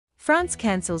France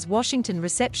cancels Washington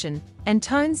reception and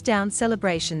tones down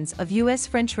celebrations of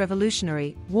US-French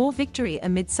Revolutionary War victory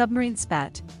amid submarine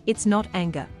spat. It's not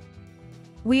anger.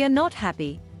 We are not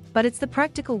happy, but it's the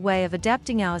practical way of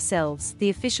adapting ourselves,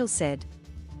 the official said.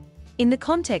 In the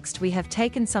context, we have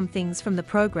taken some things from the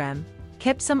program,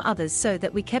 kept some others so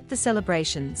that we kept the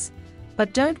celebrations,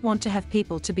 but don't want to have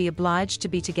people to be obliged to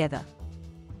be together.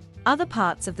 Other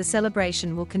parts of the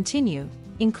celebration will continue,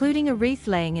 including a wreath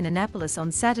laying in Annapolis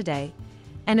on Saturday,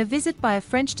 and a visit by a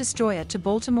French destroyer to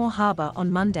Baltimore Harbor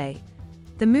on Monday.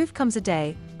 The move comes a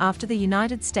day after the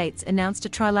United States announced a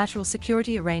trilateral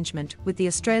security arrangement with the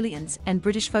Australians and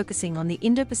British focusing on the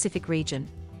Indo-Pacific region.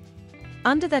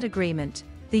 Under that agreement,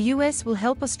 the US will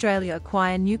help Australia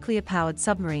acquire nuclear-powered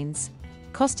submarines,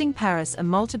 costing Paris a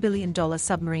multi-billion-dollar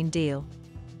submarine deal.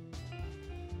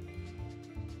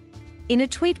 In a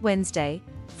tweet Wednesday,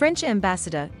 French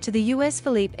ambassador to the US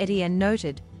Philippe Etienne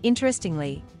noted,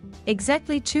 interestingly,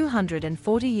 exactly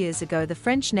 240 years ago the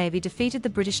French Navy defeated the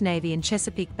British Navy in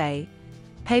Chesapeake Bay,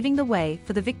 paving the way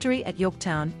for the victory at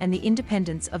Yorktown and the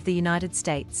independence of the United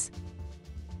States.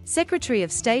 Secretary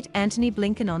of State Antony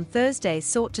Blinken on Thursday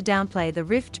sought to downplay the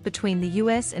rift between the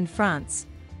US and France,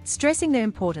 stressing their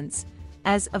importance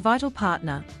as a vital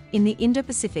partner in the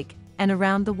Indo-Pacific and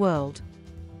around the world.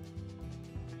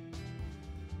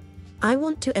 I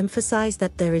want to emphasize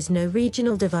that there is no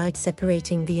regional divide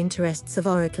separating the interests of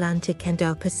our Atlantic and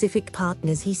our Pacific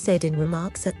partners, he said in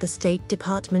remarks at the State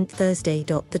Department Thursday.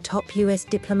 The top US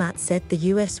diplomat said the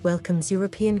US welcomes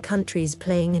European countries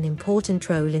playing an important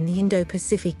role in the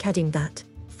Indo-Pacific, adding that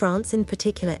France in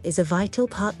particular is a vital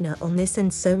partner on this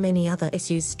and so many other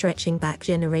issues stretching back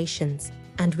generations,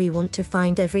 and we want to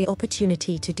find every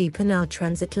opportunity to deepen our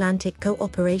transatlantic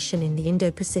cooperation in the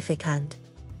Indo-Pacific and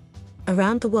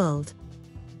around the world.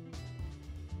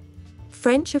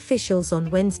 French officials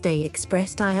on Wednesday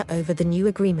expressed ire over the new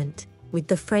agreement, with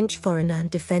the French foreign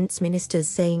and defense ministers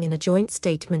saying in a joint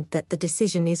statement that the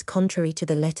decision is contrary to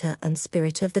the letter and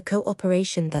spirit of the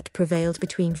cooperation that prevailed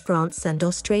between France and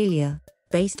Australia,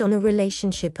 based on a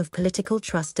relationship of political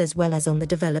trust as well as on the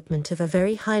development of a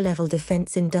very high-level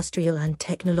defense industrial and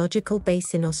technological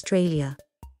base in Australia.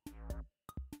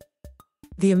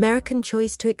 The American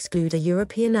choice to exclude a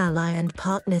European ally and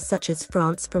partner such as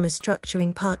France from a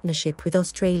structuring partnership with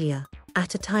Australia,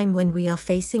 at a time when we are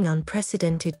facing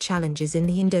unprecedented challenges in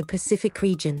the Indo-Pacific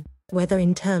region, whether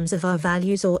in terms of our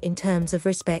values or in terms of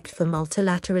respect for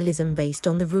multilateralism based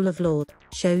on the rule of law,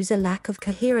 shows a lack of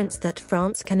coherence that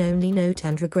France can only note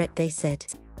and regret, they said.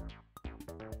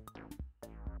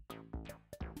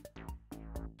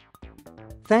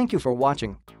 Thank you for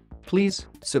watching. Please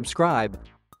subscribe